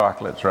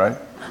chocolates, right?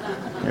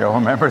 You all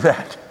remember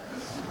that?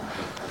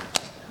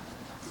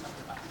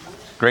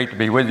 Great to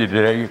be with you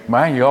today.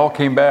 Man, you all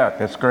came back.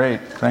 That's great.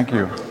 Thank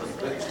you.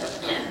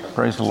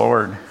 Praise the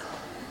Lord.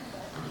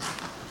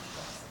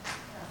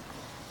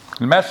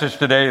 The message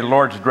today, the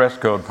Lord's Dress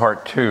Code,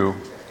 Part 2.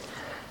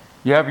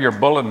 You have your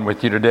bulletin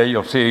with you today.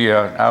 You'll see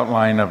an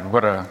outline of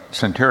what a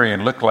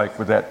centurion looked like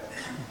with that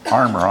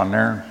armor on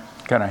there.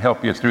 Kind of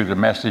help you through the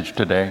message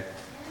today.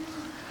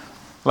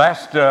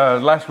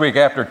 Last week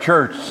after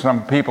church,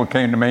 some people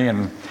came to me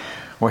and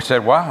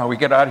said, "Wow, we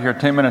get out of here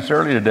 10 minutes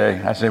early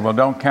today." I said, "Well,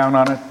 don't count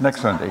on it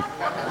next Sunday,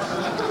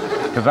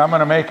 because I'm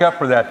going to make up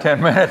for that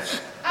 10 minutes."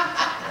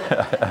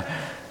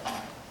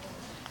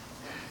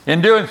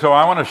 In doing so,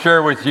 I want to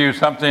share with you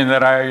something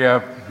that I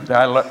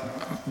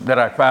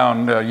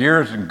found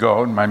years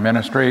ago in my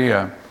ministry.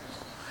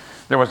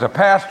 There was a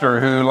pastor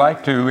who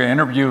liked to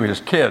interview his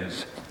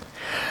kids,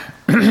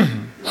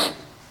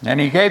 and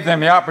he gave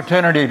them the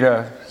opportunity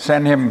to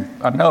send him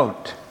a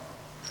note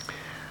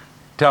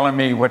telling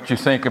me what you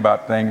think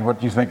about things,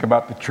 what you think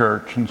about the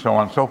church, and so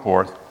on and so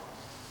forth.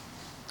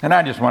 And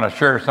I just want to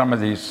share some of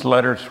these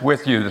letters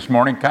with you this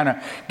morning, kind of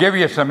give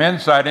you some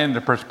insight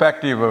into the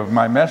perspective of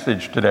my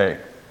message today.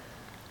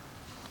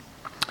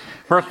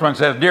 First one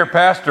says, "Dear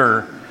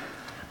Pastor,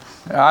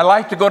 I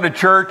like to go to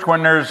church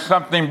when there's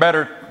something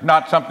better,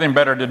 not something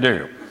better to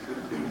do."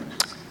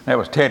 That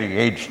was Teddy,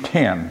 age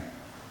 10.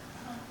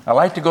 "I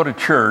like to go to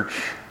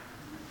church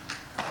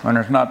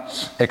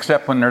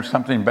except when there's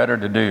something better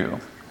to do."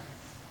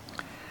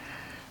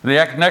 The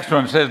next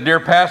one says, "Dear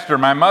Pastor,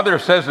 my mother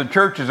says the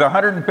church is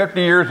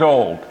 150 years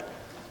old.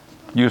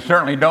 You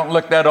certainly don't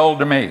look that old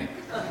to me."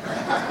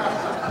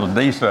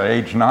 Lisa,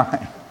 age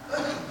 9.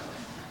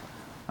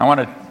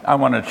 I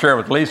want to share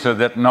with Lisa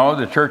that no,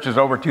 the church is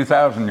over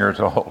 2,000 years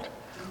old.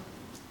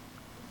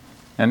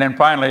 And then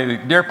finally,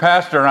 "Dear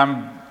Pastor,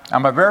 I'm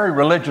a very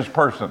religious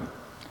person,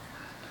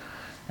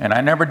 and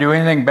I never do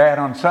anything bad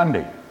on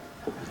Sunday."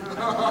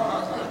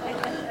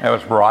 That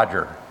was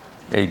Roger,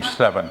 age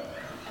 7.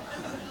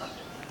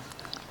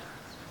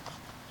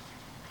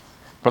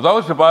 For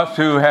those of us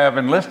who have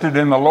enlisted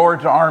in the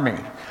Lord's army,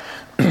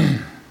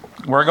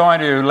 we're going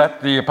to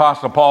let the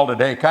Apostle Paul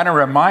today kind of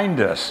remind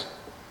us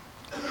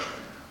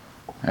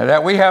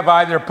that we have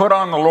either put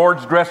on the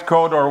Lord's dress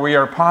code or we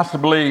are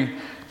possibly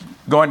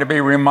going to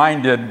be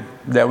reminded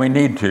that we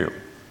need to.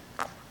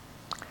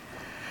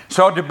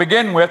 So to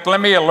begin with, let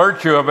me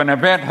alert you of an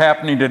event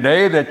happening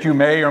today that you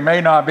may or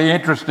may not be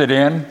interested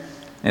in.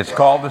 It's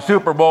called the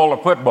Super Bowl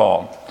of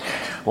football.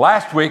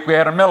 Last week we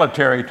had a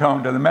military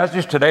tone to the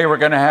message. Today we're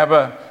going to have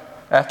an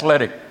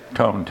athletic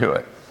tone to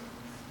it.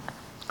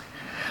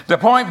 The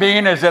point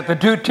being is that the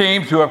two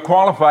teams who have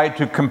qualified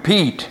to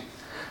compete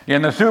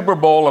in the Super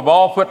Bowl of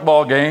all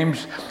football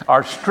games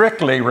are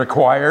strictly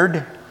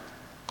required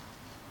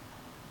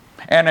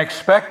and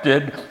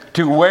expected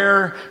to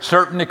wear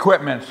certain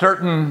equipment,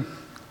 certain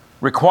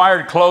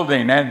required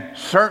clothing, and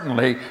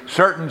certainly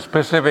certain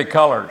specific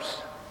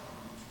colors.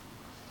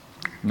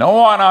 No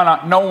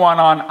one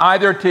on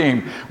either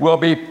team will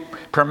be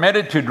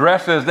permitted to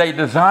dress as they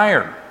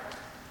desire,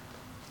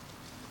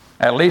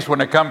 at least when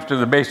it comes to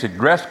the basic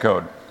dress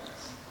code,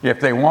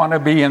 if they want to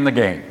be in the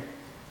game.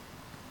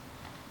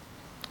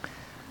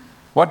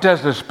 What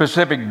does the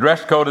specific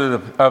dress code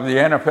of the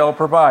NFL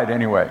provide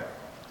anyway?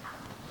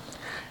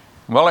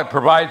 Well, it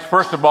provides,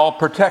 first of all,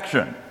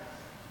 protection.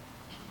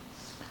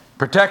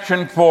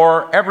 Protection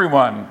for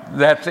everyone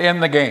that's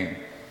in the game.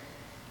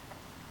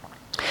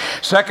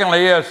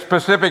 Secondly, a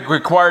specific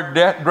required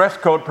dress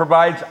code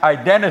provides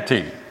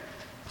identity.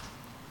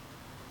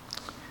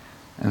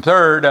 And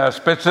third, a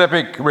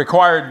specific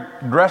required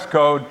dress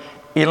code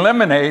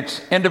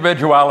eliminates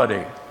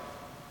individuality.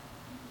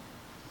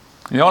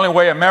 The only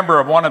way a member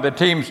of one of the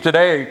teams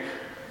today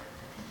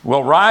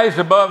will rise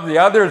above the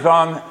others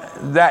on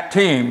that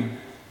team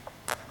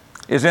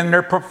is in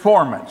their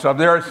performance of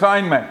their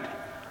assignment.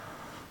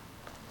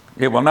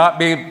 It will not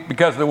be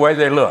because of the way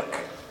they look.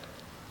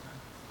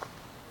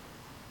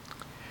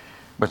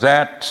 With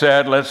that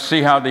said, let's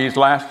see how these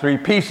last three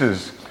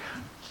pieces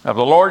of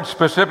the Lord's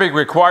specific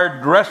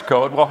required dress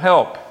code will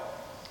help.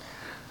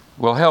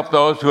 Will help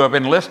those who have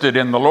enlisted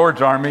in the Lord's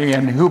army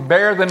and who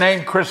bear the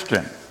name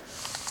Christian.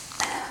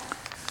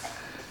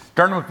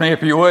 Turn with me,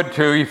 if you would,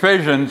 to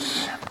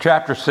Ephesians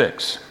chapter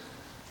 6.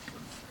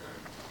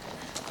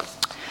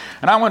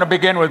 And I want to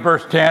begin with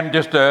verse 10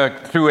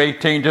 through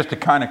 18, just to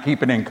kind of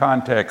keep it in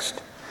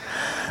context.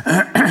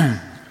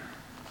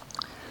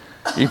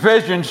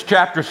 Ephesians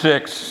chapter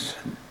 6,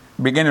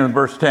 beginning with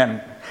verse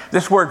 10.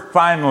 This word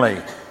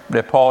 "finally"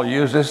 that Paul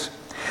uses,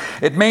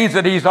 it means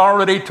that he's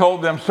already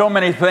told them so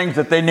many things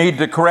that they need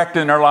to correct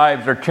in their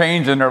lives or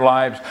change in their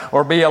lives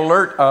or be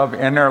alert of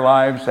in their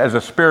lives as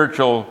a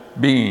spiritual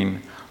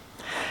being.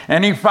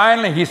 And he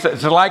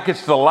says, like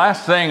it's the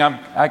last thing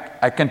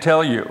I can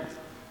tell you.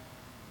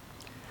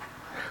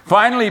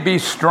 "Finally, be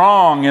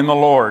strong in the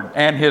Lord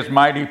and his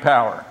mighty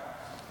power.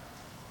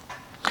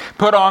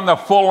 Put on the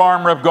full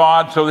armor of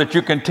God so that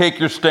you can take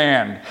your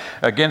stand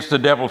against the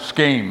devil's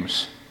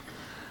schemes.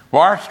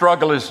 For our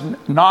struggle is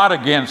not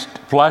against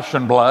flesh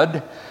and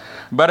blood,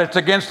 but it's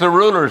against the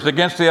rulers,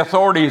 against the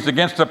authorities,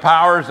 against the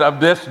powers of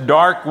this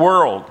dark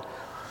world,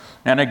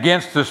 and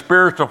against the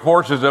spiritual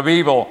forces of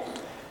evil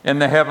in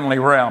the heavenly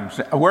realms.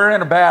 We're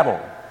in a battle,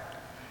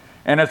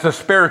 and it's a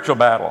spiritual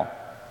battle.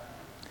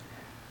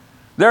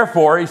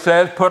 Therefore, he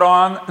says, put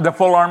on the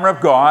full armor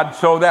of God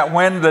so that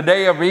when the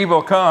day of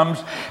evil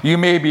comes, you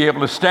may be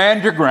able to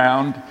stand your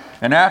ground.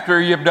 And after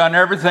you've done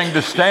everything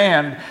to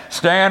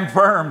stand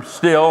firm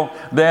still,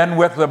 then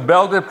with the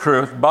belt of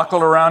truth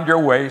buckled around your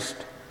waist,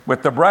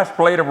 with the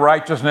breastplate of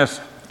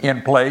righteousness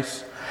in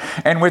place,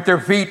 and with your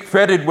feet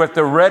fitted with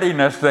the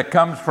readiness that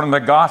comes from the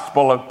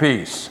gospel of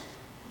peace.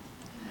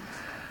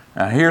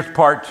 Now here's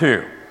part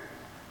 2.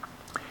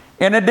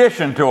 In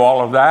addition to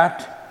all of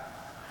that,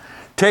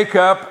 take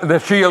up the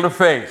shield of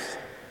faith,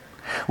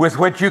 with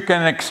which you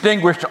can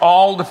extinguish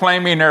all the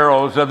flaming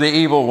arrows of the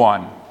evil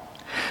one.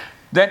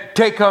 Then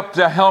take up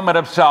the helmet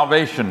of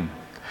salvation,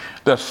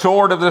 the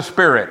sword of the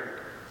Spirit,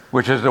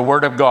 which is the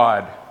Word of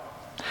God,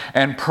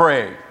 and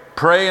pray.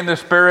 Pray in the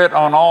Spirit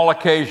on all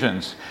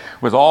occasions,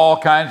 with all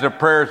kinds of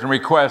prayers and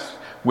requests,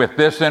 with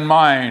this in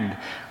mind.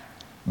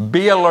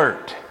 Be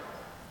alert.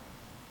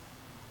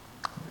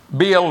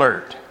 Be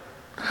alert.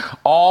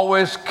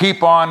 Always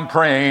keep on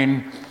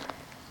praying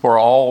for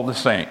all the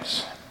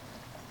saints.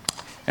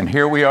 And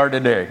here we are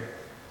today.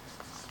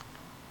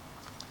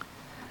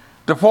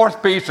 The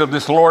fourth piece of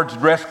this Lord's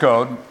dress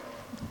code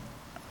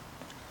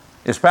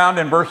is found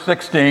in verse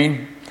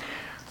 16,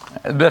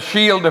 the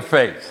shield of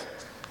faith.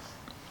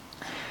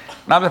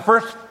 Now the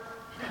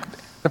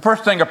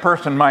first thing a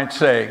person might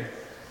say,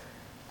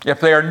 if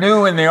they are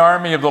new in the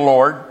army of the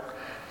Lord,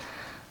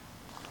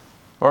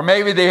 or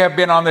maybe they have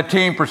been on the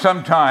team for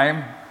some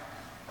time,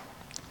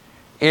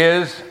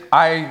 is,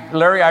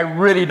 Larry, I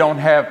really don't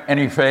have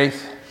any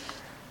faith.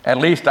 At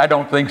least I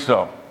don't think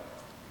so.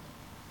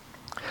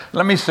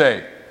 Let me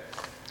say,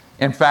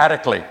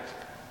 emphatically,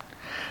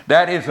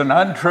 that is an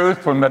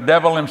untruth from the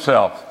devil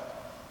himself,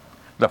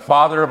 the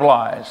father of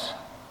lies.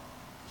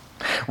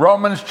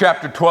 Romans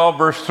chapter 12,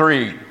 verse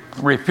 3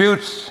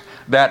 refutes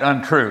that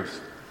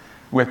untruth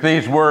with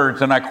these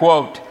words, and I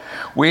quote,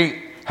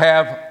 we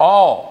have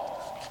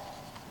all,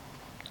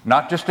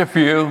 not just a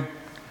few,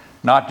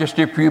 not just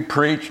if you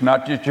preach,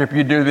 not just if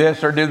you do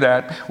this or do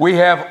that. We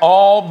have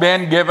all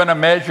been given a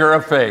measure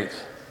of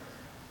faith.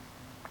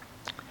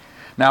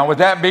 Now, with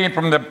that being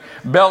from the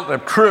belt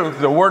of truth,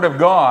 the Word of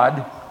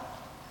God,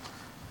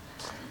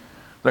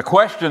 the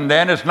question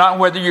then is not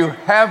whether you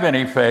have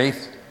any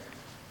faith.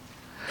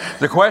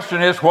 The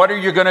question is, what are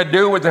you going to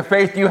do with the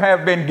faith you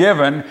have been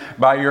given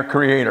by your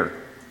Creator?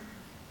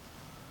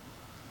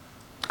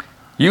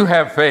 You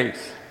have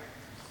faith.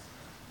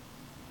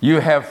 You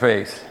have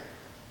faith.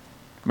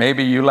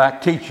 Maybe you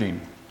lack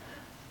teaching.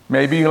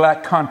 Maybe you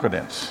lack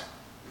confidence.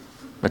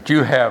 But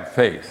you have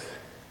faith.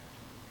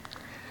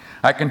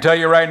 I can tell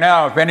you right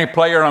now, if any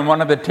player on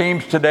one of the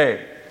teams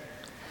today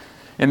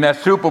in that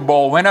Super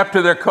Bowl went up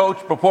to their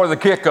coach before the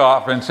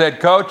kickoff and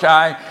said, Coach,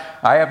 I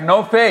have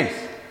no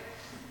faith.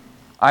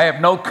 I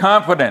have no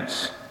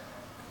confidence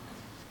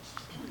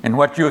in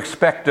what you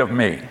expect of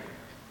me.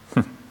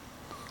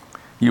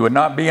 You would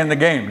not be in the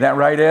game. Is that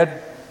right,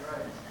 Ed?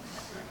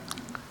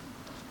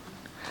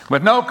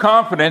 With no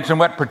confidence in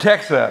what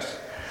protects us,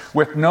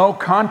 with no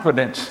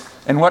confidence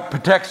in what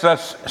protects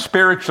us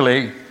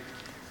spiritually,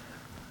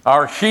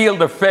 our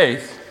shield of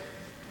faith,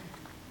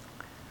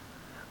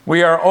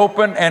 we are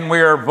open and we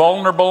are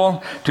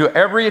vulnerable to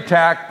every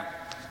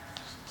attack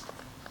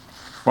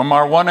from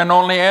our one and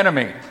only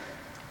enemy.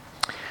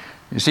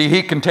 You see,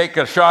 he can take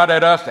a shot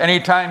at us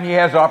anytime he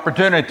has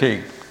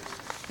opportunity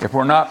if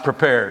we're not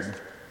prepared.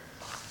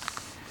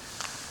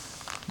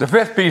 The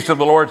fifth piece of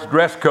the Lord's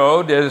dress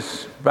code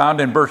is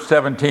found in verse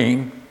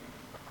 17,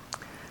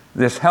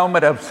 this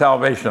helmet of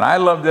salvation. I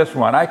love this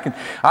one. I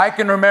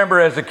can remember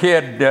as a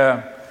kid,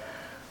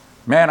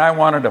 man, I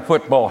wanted a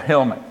football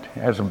helmet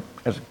as a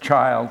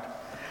child.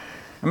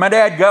 And my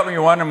dad got me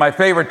one of my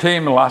favorite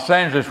team, the Los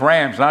Angeles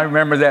Rams. And I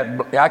remember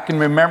that. I can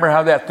remember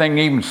how that thing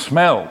even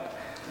smelled.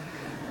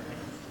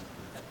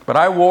 But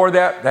I wore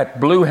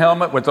that blue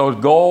helmet with those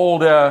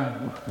gold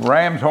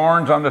ram's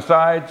horns on the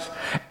sides.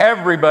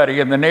 Everybody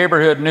in the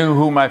neighborhood knew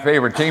who my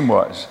favorite team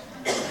was.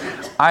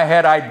 I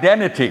had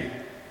identity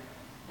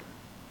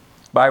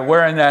by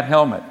wearing that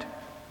helmet.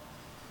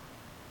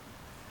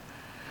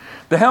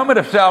 The helmet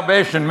of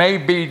salvation may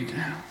be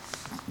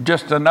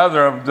just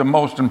another of the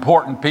most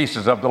important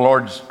pieces of the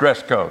Lord's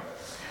dress code.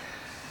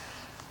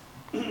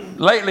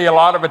 Lately, a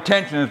lot of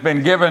attention has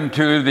been given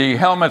to the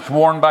helmets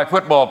worn by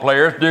football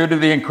players due to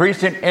the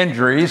increasing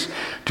injuries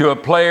to a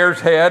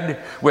player's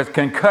head with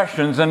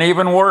concussions and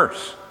even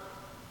worse.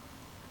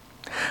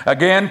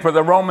 Again, for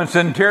the Roman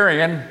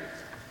centurion,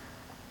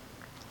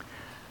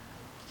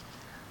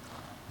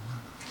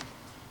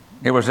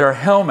 it was their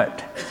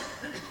helmet.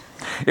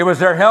 It was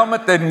their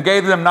helmet that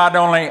gave them not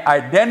only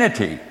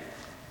identity,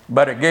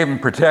 but it gave them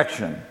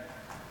protection.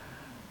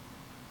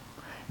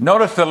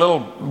 Notice the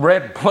little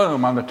red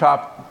plume on the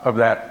top of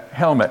that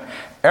helmet.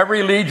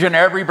 Every legion,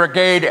 every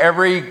brigade,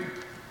 every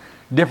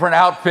different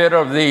outfit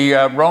of the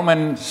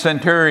Roman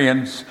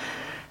centurions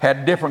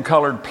had different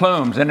colored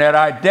plumes, and it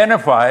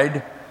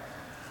identified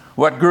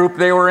what group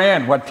they were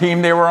in, what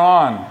team they were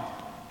on.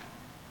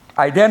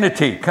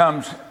 Identity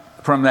comes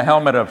from the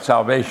helmet of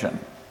salvation.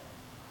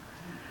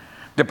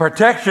 The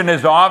protection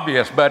is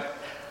obvious, but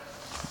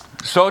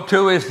so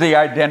too is the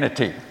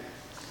identity.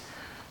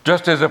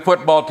 Just as a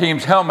football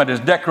team's helmet is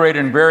decorated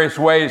in various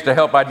ways to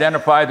help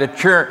identify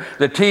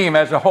the team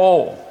as a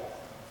whole.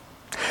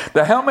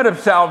 The helmet of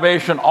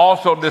salvation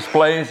also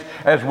displays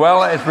as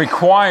well as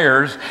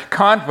requires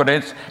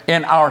confidence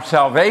in our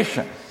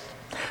salvation.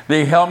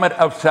 The helmet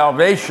of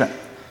salvation.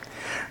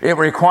 It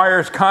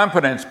requires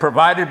confidence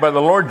provided by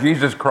the Lord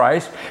Jesus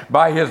Christ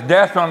by his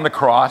death on the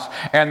cross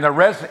and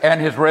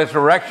his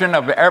resurrection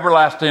of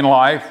everlasting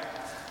life.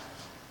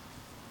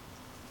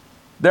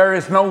 There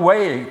is no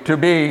way to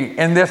be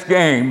in this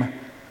game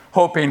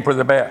hoping for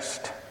the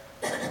best.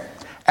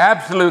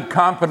 Absolute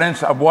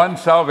confidence of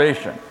one's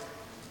salvation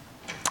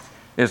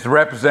is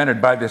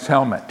represented by this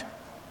helmet.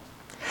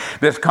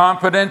 This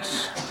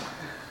confidence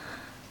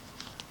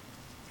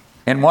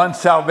in one's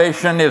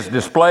salvation is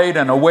displayed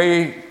in the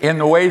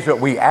ways that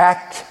we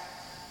act.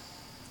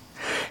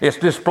 It's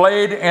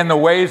displayed in the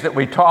ways that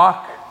we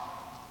talk.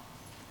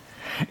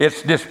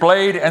 It's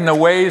displayed in the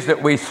ways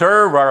that we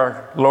serve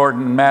our Lord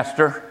and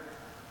Master.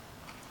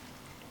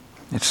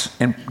 It's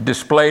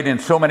displayed in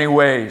so many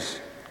ways.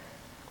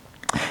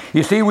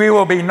 You see, we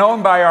will be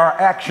known by our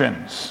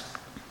actions.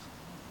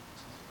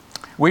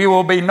 We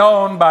will be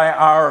known by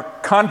our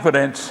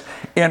confidence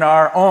in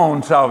our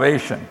own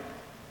salvation.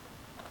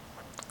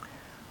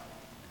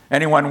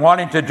 Anyone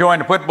wanting to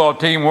join a football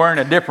team wearing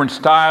a different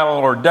style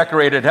or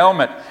decorated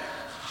helmet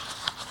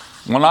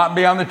will not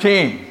be on the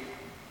team.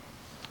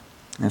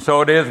 And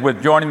so it is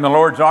with joining the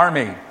Lord's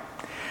army.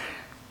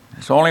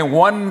 There's only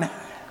one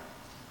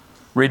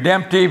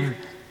redemptive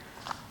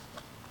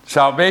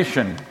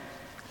salvation,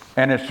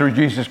 and it's through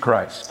Jesus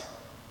Christ.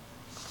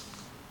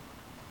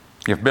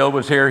 If Bill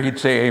was here, he'd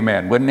say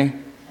amen, wouldn't he?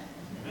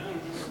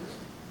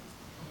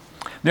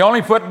 The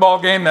only football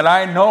game that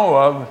I know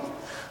of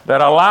that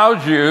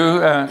allows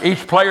you,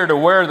 each player, to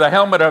wear the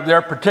helmet of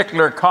their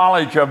particular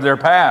college of their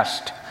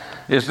past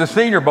is the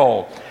Senior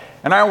Bowl.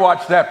 And I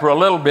watched that for a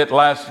little bit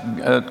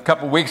a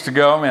couple weeks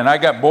ago, and I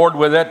got bored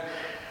with it.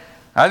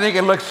 I think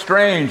it looks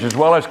strange as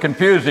well as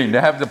confusing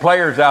to have the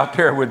players out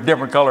there with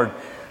different colored,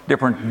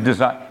 different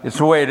design. It's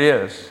the way it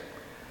is.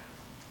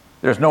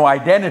 There's no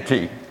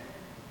identity.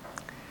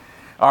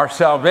 Our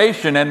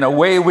salvation and the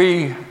way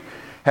we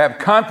have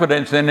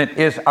confidence in it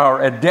is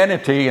our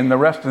identity in the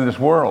rest of this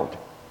world.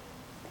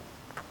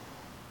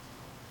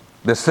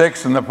 The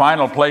sixth and the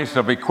final piece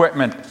of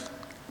equipment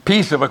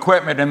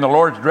in the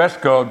Lord's dress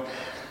code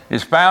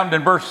is found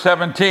in verse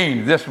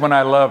 17. This one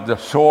I love, the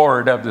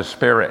sword of the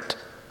Spirit.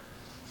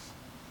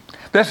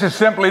 This is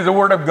simply the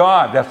Word of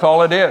God. That's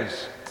all it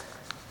is.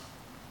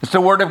 It's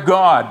the Word of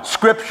God,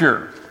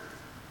 Scripture.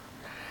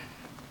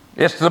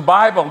 It's the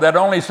Bible that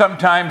only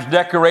sometimes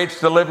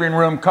decorates the living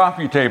room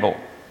coffee table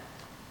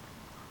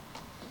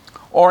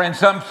or in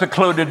some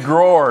secluded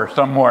drawer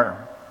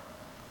somewhere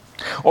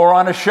or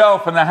on a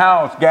shelf in the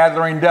house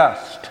gathering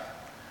dust.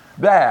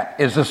 That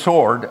is the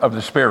sword of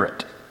the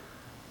Spirit.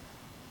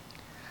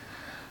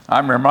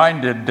 I'm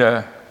reminded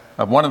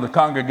of one of the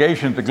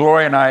congregations that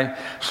Gloria and I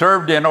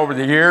served in over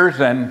the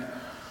years, and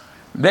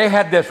they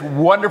had this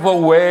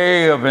wonderful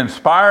way of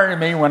inspiring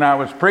me when I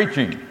was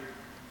preaching,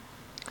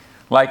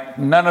 like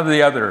none of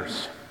the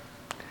others.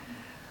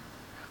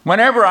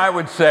 Whenever I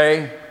would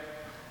say,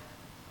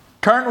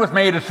 turn with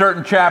me to a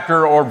certain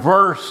chapter or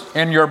verse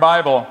in your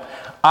Bible,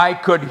 I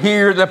could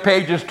hear the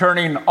pages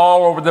turning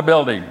all over the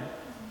building.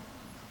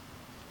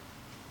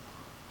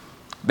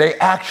 They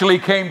actually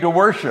came to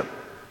worship.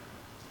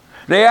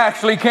 They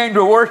actually came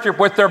to worship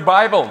with their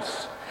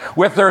Bibles,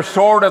 with their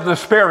sword of the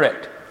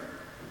Spirit.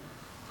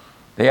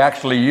 They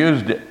actually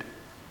used it.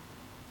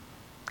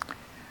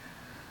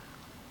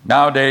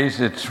 Nowadays,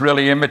 it's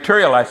really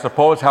immaterial, I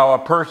suppose, how a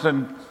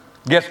person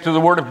gets to the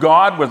Word of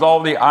God with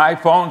all the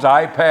iPhones,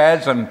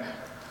 iPads, and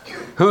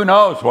who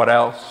knows what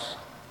else.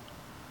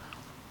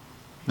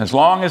 As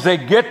long as they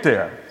get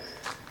there,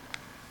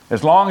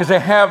 as long as they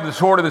have the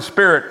sword of the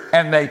Spirit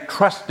and they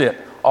trust it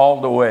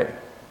all the way.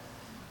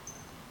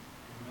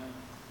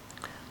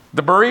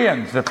 The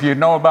Bereans, if you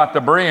know about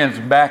the Bereans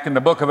back in the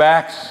book of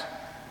Acts,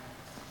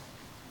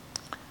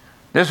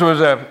 this was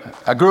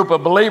a group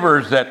of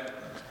believers that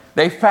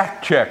they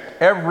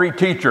fact-checked every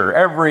teacher,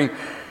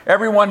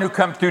 everyone who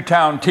comes through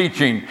town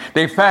teaching.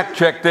 They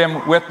fact-checked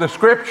them with the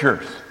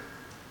Scriptures,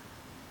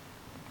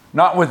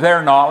 not with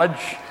their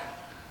knowledge,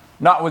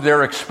 not with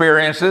their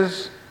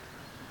experiences,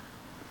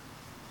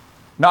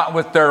 not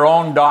with their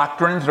own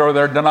doctrines or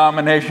their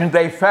denominations.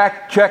 They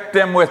fact-checked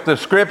them with the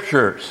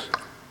Scriptures.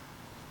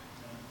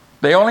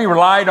 They only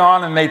relied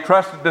on and they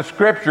trusted the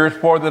Scriptures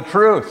for the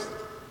truth.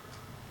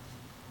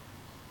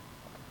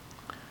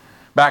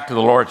 Back to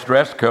the Lord's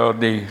dress code,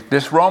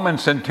 this Roman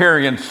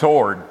centurion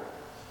sword.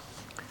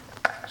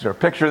 Is there a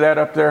picture of that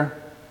up there?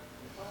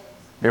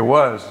 It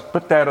was.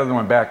 Put that other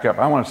one back up.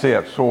 I want to see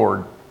that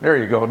sword. There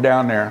you go,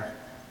 down there.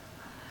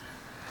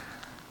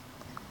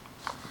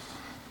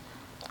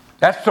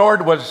 That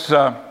sword was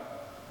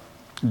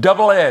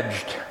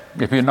double-edged,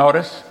 if you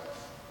notice,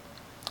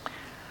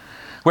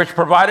 which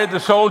provided the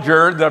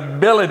soldier the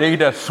ability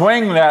to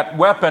swing that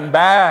weapon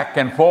back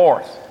and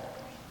forth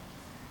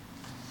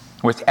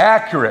with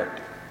accurate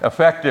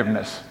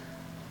effectiveness.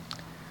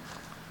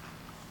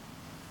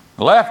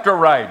 Left or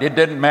right, it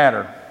didn't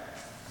matter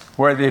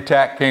where the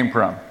attack came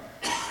from.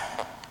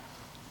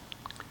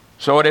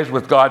 So it is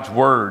with God's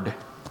Word.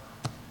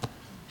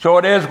 So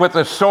it is with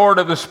the sword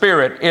of the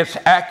Spirit. Its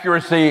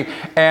accuracy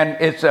and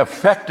its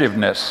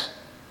effectiveness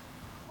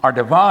are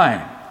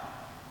divine.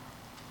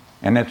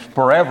 And it's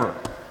forever.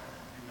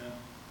 Amen.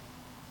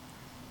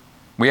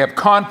 We have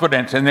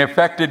confidence in the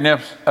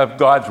effectiveness of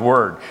God's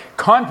Word.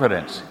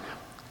 Confidence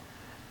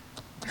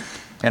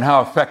in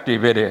how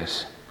effective it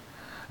is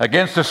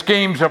against the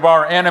schemes of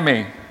our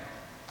enemy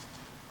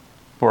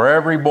for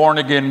every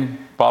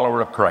born-again follower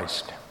of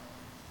Christ.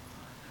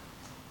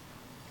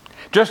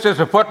 Just as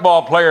a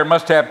football player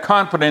must have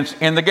confidence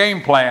in the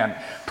game plan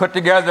put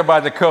together by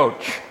the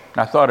coach.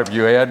 I thought of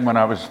you, Ed, when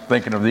I was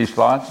thinking of these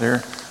thoughts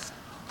here.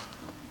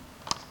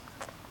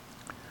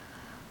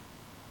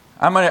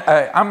 I'm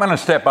going to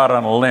step out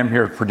on a limb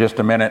here for just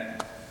a minute.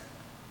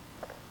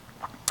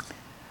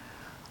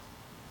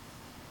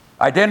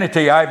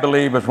 Identity, I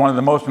believe, is one of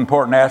the most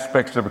important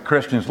aspects of a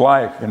Christian's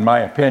life, in my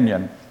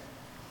opinion.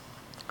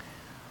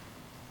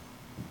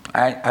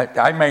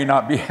 I may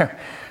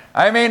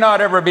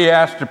not ever be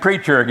asked to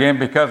preach here again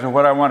because of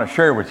what I want to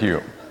share with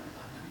you.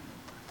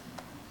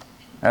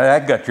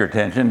 That got your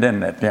attention,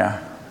 didn't it?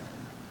 Yeah.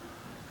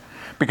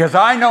 Because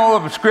I know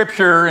of a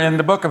scripture in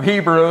the book of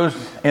Hebrews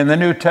in the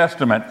New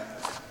Testament.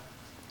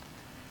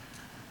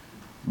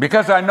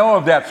 Because I know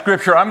of that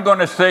scripture, I'm going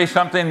to say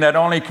something that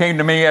only came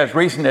to me as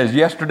recent as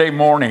yesterday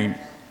morning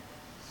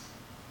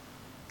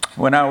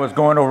when I was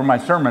going over my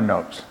sermon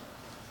notes.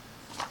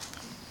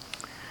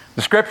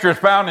 The scripture is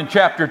found in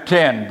chapter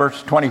 10,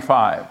 verse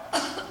 25.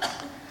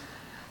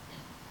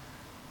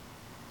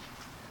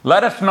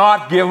 Let us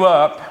not give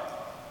up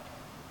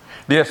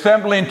the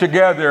assembling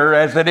together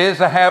as it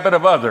is a habit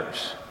of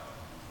others.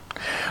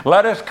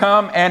 Let us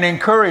come and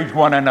encourage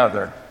one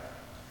another.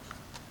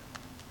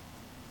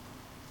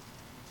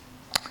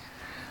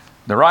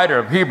 The writer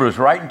of Hebrews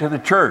writing to the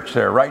church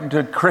there, writing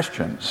to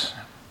Christians.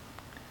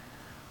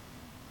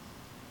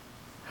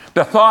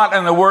 The thought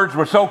and the words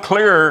were so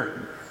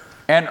clear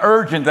and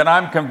urgent that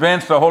I'm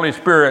convinced the Holy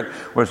Spirit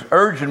was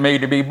urging me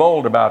to be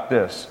bold about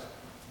this.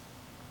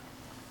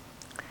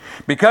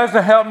 Because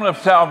the helmet of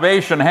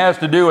salvation has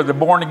to do with the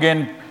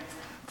born-again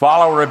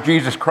follower of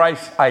Jesus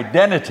Christ's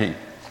identity,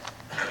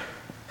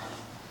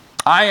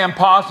 I am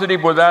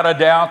positive without a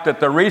doubt that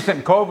the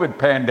recent COVID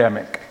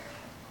pandemic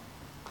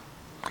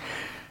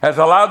has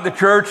allowed the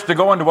church to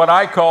go into what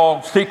I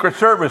call secret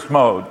service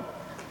mode,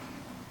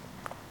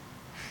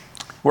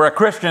 where a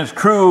Christian's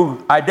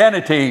true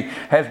identity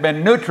has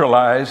been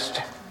neutralized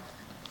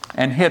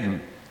and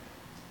hidden.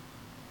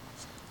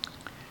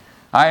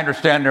 I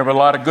understand there were a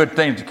lot of good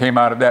things that came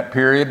out of that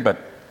period, but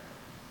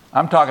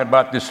I'm talking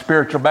about this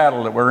spiritual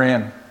battle that we're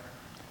in.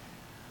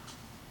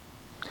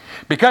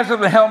 Because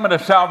of the helmet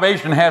of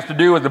salvation has to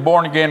do with the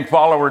born-again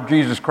follower of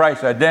Jesus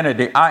Christ's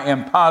identity, I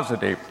am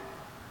positive.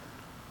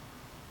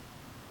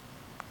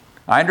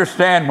 I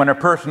understand when a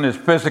person is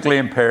physically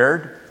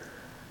impaired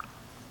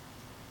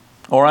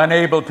or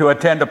unable to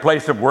attend a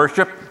place of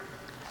worship,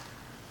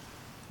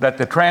 that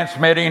the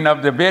transmitting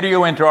of the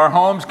video into our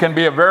homes can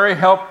be a very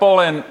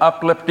helpful and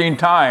uplifting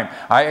time.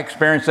 I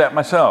experienced that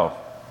myself.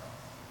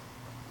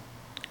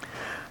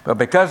 But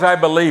because I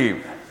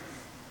believe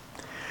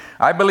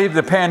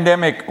the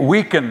pandemic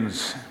weakened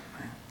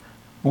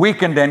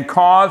and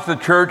caused the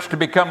church to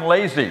become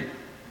lazy,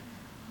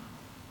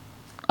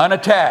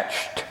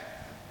 unattached.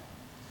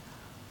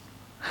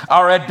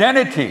 Our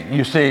identity,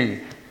 you see,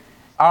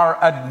 our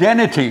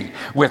identity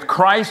with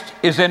Christ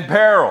is in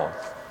peril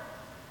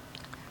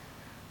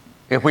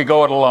if we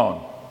go it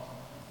alone.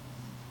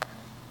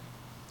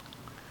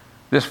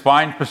 This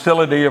fine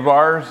facility of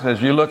ours,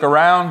 as you look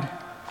around,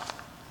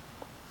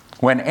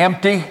 when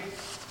empty,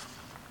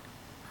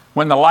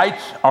 when the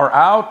lights are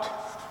out,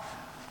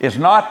 is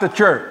not the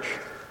church.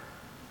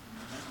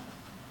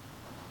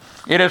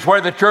 It is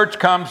where the church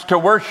comes to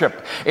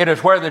worship. It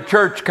is where the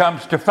church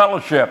comes to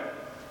fellowship.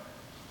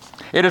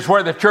 It is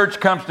where the church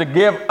comes to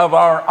give of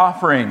our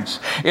offerings.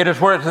 It is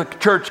where the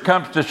church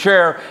comes to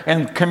share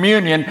in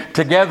communion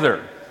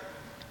together.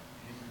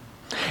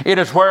 It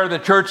is where the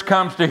church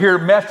comes to hear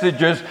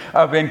messages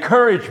of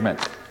encouragement.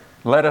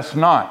 Let us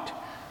not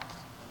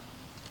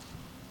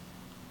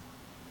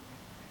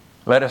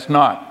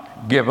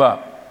give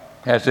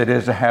up as it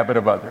is a habit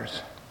of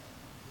others.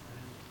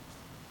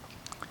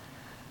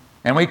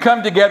 And we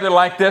come together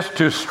like this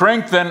to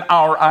strengthen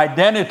our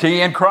identity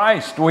in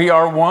Christ. We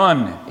are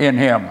one in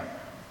Him.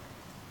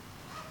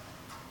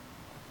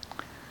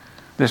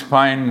 This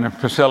fine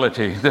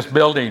facility, this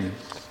building,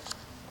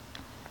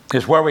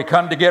 is where we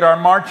come to get our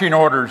marching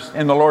orders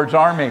in the Lord's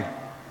army.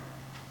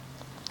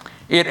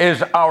 It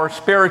is our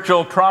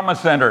spiritual trauma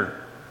center,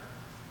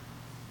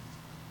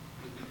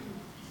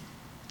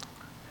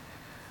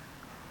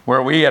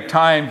 where we at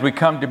times we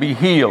come to be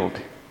healed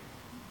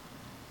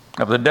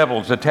of the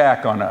devil's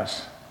attack on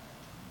us.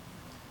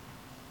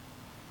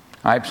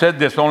 I've said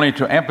this only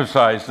to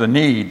emphasize the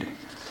need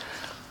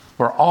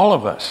for all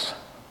of us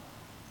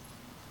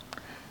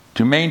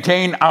to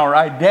maintain our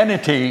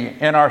identity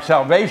in our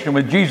salvation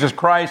with Jesus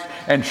Christ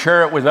and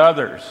share it with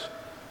others.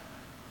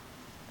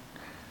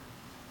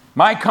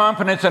 My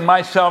confidence in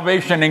my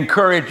salvation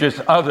encourages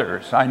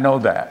others. I know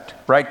that.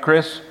 Right,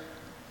 Chris?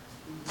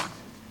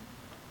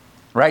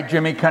 Right,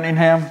 Jimmy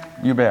Cunningham?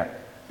 You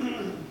bet.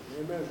 Amen.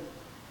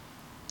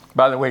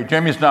 By the way,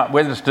 Jimmy's not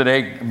with us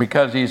today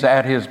because he's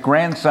at his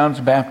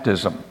grandson's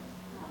baptism.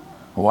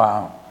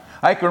 Wow.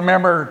 I can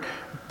remember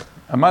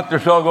a month or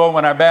so ago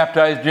when I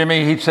baptized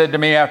Jimmy, he said to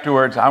me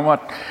afterwards,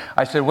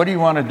 I said, what do you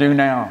want to do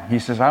now? He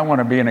says, I want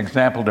to be an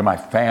example to my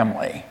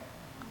family.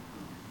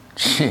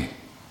 Gee.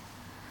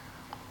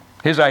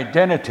 His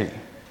identity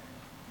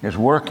is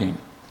working.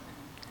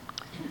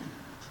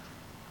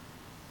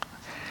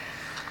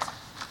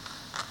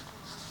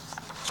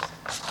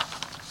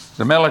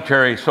 The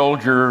military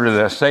soldier,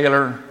 the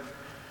sailor,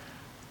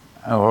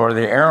 or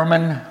the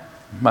airman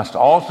must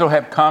also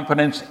have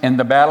confidence in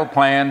the battle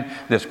plan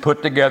that's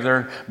put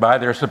together by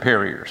their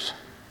superiors.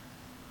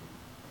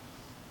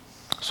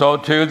 So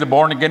too, the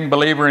born-again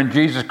believer in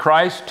Jesus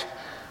Christ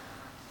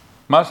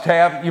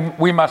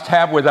we must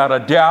have without a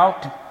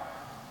doubt,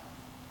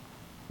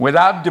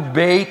 without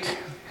debate,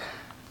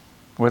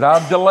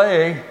 without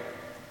delay,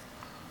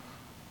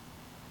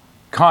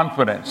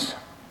 confidence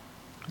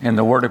in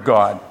the Word of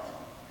God.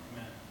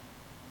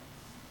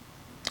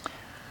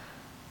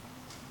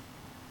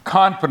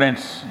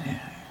 Confidence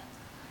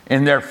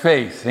in their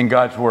faith in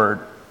God's Word.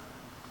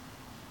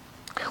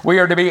 We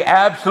are to be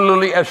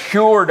absolutely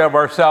assured of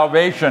our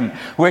salvation,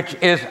 which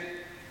is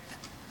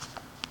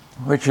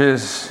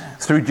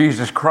through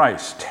Jesus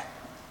Christ,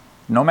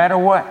 no matter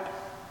what.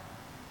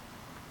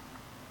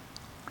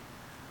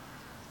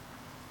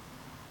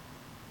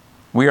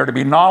 We are to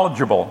be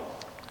knowledgeable.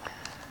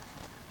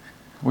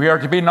 We are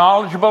to be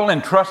knowledgeable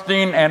and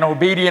trusting and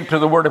obedient to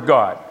the Word of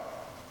God.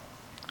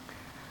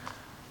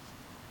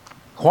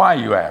 Why,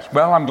 you ask?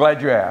 Well, I'm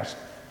glad you asked.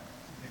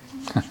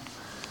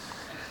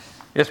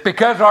 It's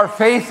because our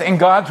faith in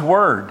God's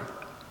Word,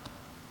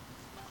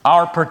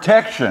 our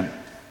protection,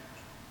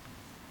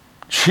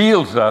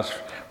 shields us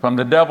from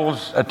the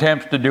devil's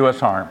attempts to do us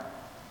harm.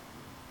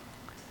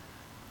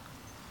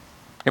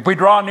 If we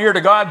draw near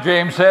to God,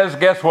 James says,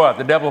 guess what?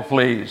 The devil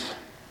flees.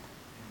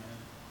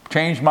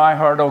 Change my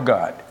heart, O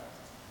God.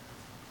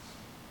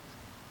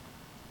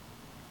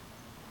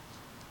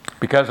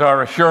 Because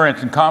our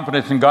assurance and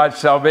confidence in God's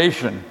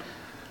salvation,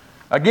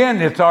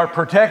 again, it's our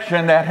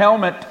protection, that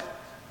helmet,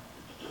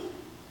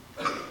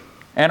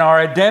 and our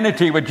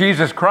identity with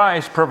Jesus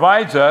Christ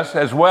provides us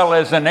as well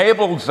as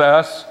enables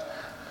us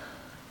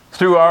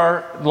through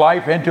our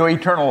life into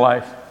eternal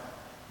life.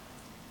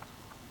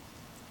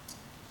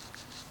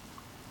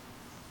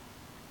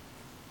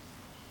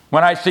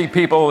 When I see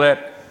people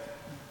that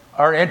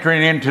are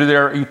entering into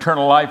their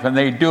eternal life and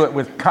they do it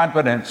with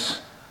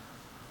confidence,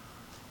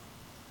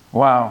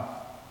 wow,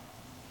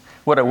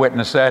 what a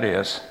witness that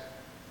is.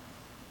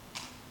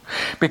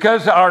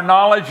 Because our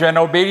knowledge and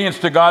obedience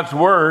to God's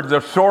Word,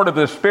 the sword of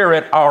the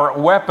Spirit, our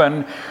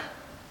weapon,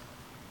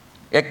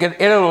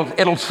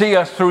 it'll see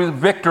us through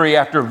victory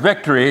after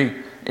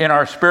victory in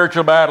our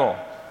spiritual battle.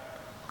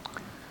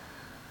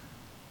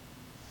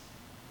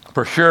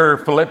 For sure,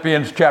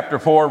 Philippians chapter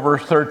 4,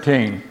 verse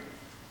 13.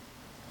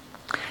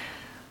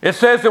 It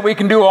says that we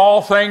can do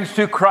all things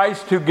through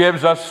Christ who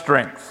gives us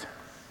strength.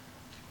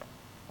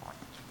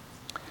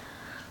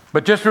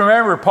 But just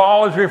remember,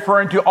 Paul is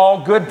referring to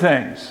all good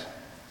things.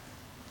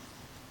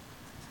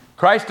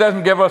 Christ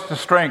doesn't give us the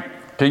strength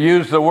to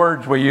use the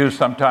words we use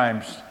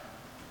sometimes,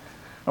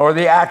 or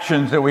the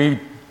actions that we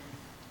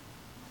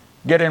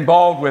get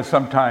involved with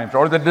sometimes,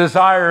 or the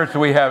desires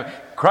we have.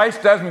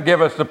 Christ doesn't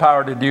give us the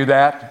power to do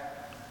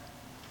that.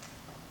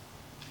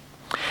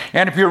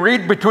 And if you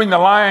read between the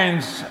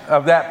lines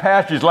of that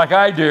passage like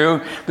I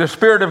do, the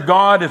Spirit of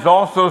God is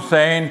also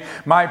saying,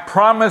 my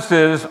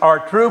promises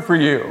are true for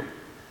you.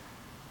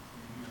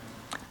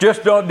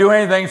 Just don't do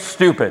anything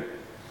stupid.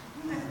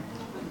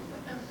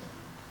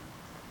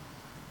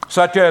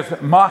 Such as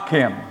mock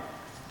him,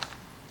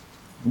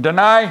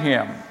 deny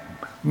him,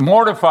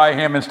 mortify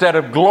him instead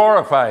of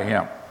glorify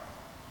him,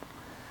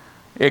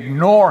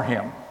 ignore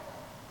him,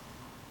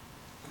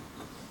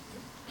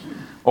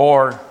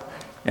 or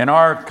in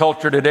our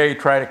culture today,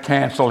 try to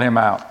cancel him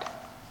out.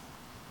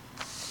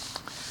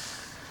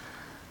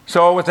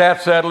 So with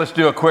that said, let's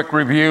do a quick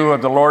review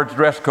of the Lord's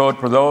dress code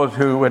for those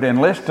who would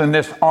enlist in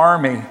this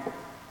army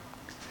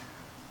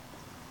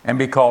and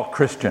be called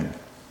Christian.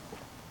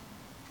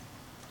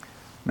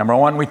 Number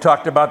one, we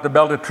talked about the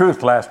belt of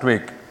truth last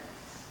week.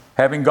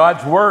 Having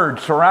God's Word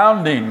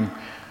surrounding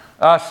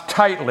us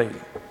tightly,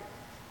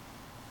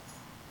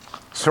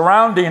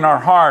 surrounding our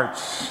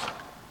hearts,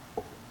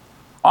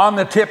 on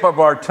the tip of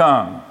our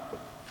tongue,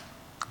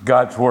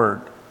 God's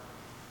Word.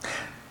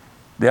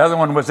 The other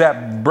one was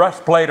that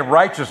breastplate of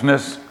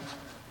righteousness,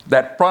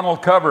 that frontal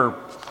cover,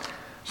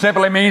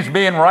 simply means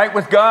being right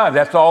with God.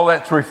 That's all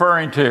that's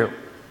referring to.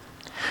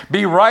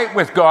 Be right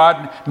with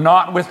God,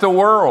 not with the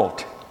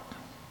world.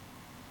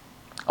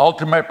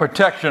 Ultimate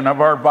protection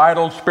of our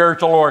vital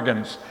spiritual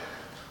organs,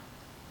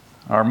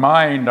 our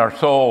mind, our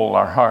soul,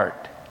 our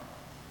heart.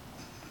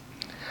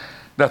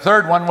 The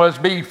third one was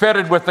be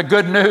fitted with the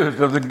good news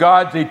of the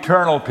God's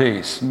eternal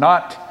peace,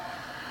 not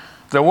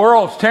the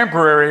world's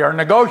temporary or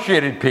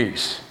negotiated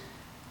peace.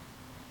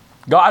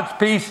 God's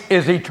peace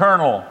is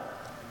eternal.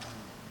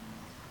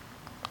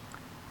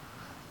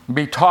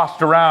 Be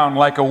tossed around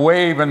like a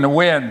wave in the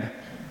wind,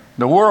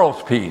 the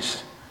world's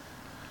peace,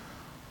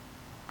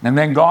 and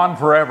then gone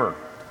forever.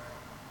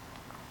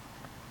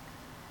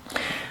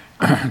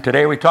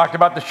 Today we talked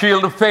about the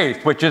shield of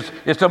faith, which is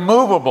it's a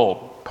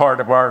movable part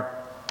of our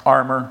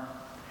armor.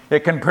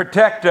 It can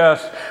protect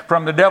us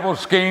from the devil's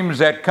schemes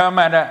that come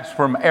at us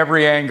from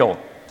every angle,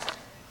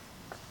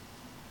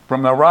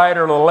 from the right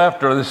or the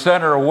left or the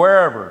center or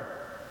wherever,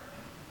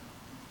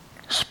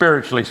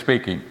 spiritually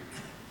speaking.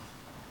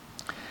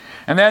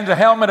 And then the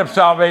helmet of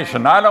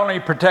salvation not only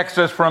protects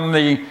us from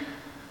the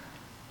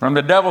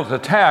devil's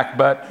attack,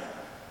 but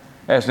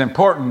as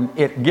important,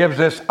 it gives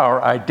us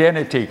our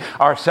identity.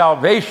 Our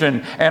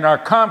salvation and our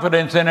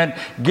confidence in it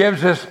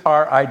gives us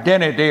our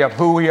identity of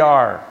who we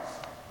are.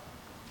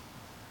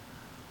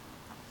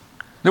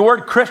 The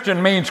word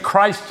Christian means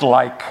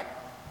Christ-like.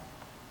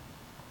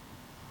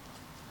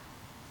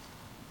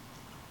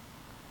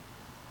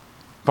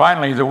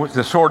 Finally,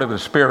 the sword of the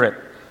Spirit,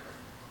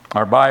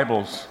 our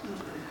Bibles.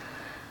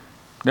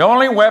 The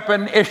only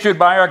weapon issued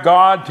by our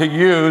God to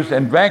use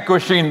in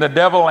vanquishing the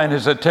devil and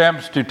his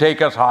attempts to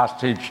take us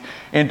hostage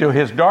into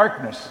his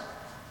darkness.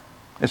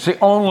 It's the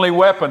only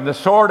weapon, the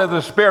sword of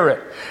the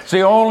Spirit. It's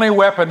the only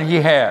weapon he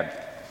had.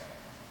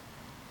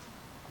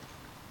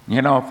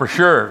 You know, for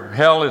sure,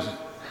 hell is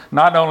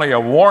not only a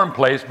warm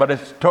place, but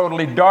it's a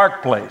totally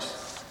dark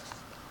place.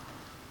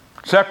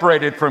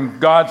 Separated from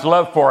God's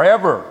love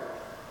forever.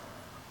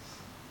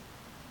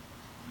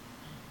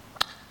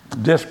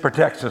 This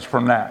protects us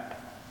from that.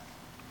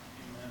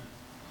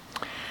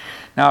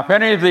 Now, if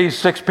any of these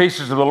 6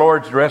 pieces of the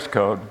Lord's dress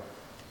code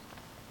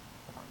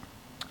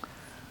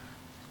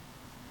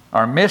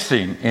are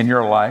missing in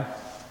your life,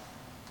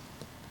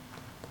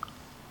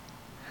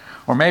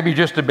 or maybe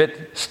just a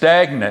bit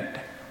stagnant,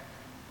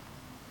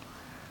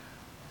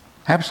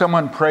 have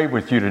someone pray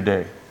with you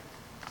today.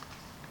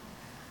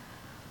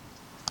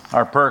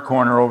 Our prayer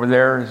corner over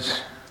there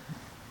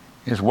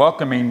is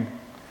welcoming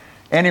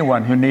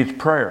anyone who needs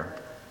prayer.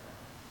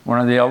 One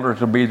of the elders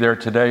will be there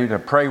today to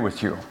pray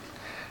with you.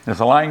 If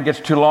the line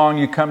gets too long,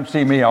 you come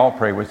see me, I'll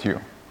pray with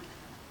you.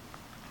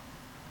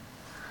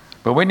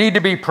 But we need to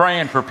be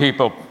praying for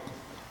people.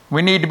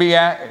 People need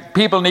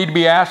to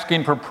be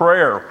asking for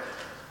prayer.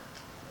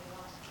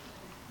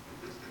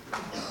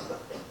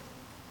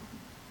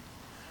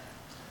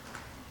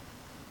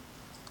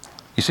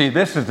 You see,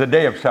 this is the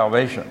day of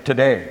salvation,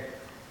 today.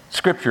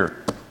 Scripture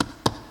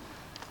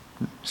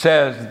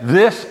says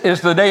this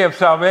is the day of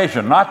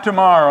salvation, not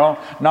tomorrow,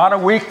 not a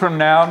week from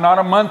now, not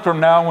a month from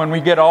now when we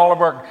get all of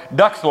our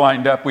ducks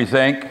lined up, we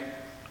think.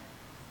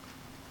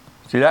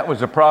 See, that was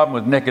the problem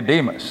with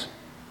Nicodemus.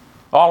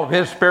 All of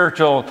his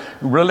spiritual,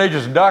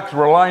 religious ducks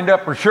were lined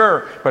up for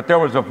sure, but there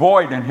was a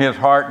void in his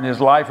heart and his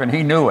life, and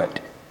he knew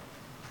it.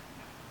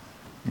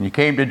 And he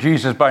came to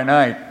Jesus by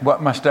night.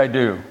 What must I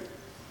do?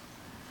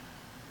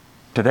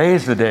 Today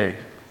is the day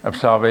of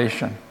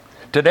salvation.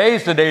 Today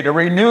is the day to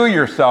renew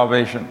your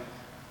salvation,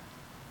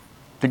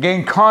 to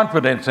gain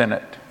confidence in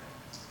it.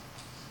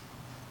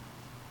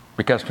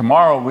 Because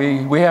tomorrow,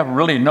 we have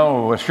really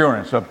no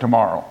assurance of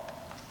tomorrow.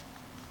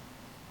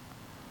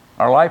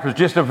 Our life is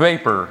just a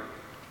vapor,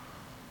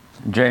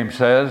 James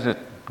says,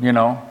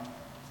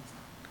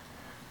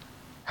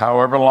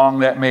 however long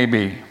that may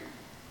be.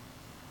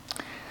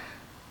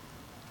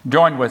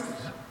 Join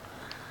with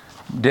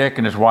Dick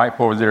and his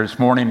wife over there this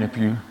morning if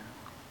you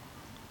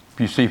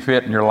see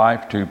fit in your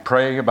life to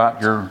pray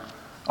about your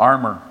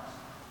armor.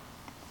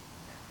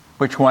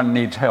 Which one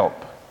needs help?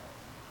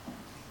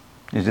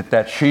 Is it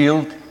that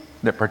shield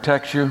that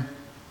protects you?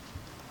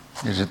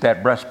 Is it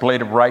that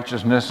breastplate of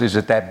righteousness? Is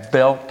it that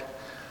belt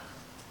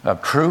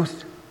of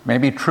truth?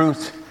 Maybe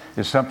truth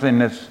is something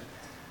that's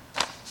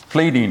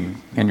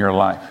fleeting in your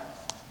life.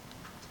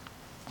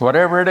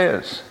 Whatever it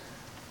is,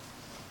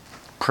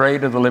 pray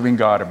to the living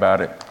God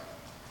about it.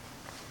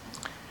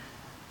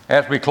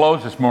 As we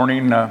close this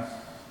morning,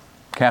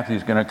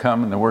 Kathy's going to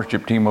come and the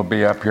worship team will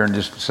be up here in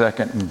just a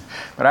second.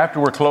 But after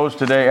we're closed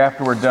today,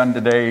 after we're done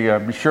today,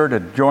 be sure to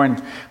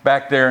join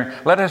back there.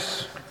 Let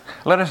us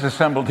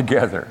assemble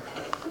together.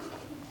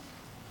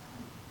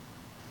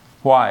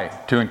 Why?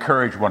 To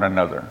encourage one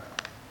another.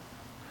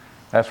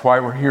 That's why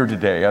we're here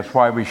today. That's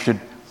why we should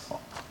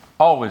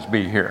always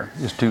be here,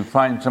 is to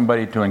find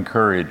somebody to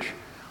encourage.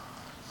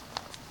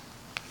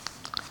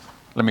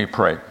 Let me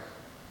pray.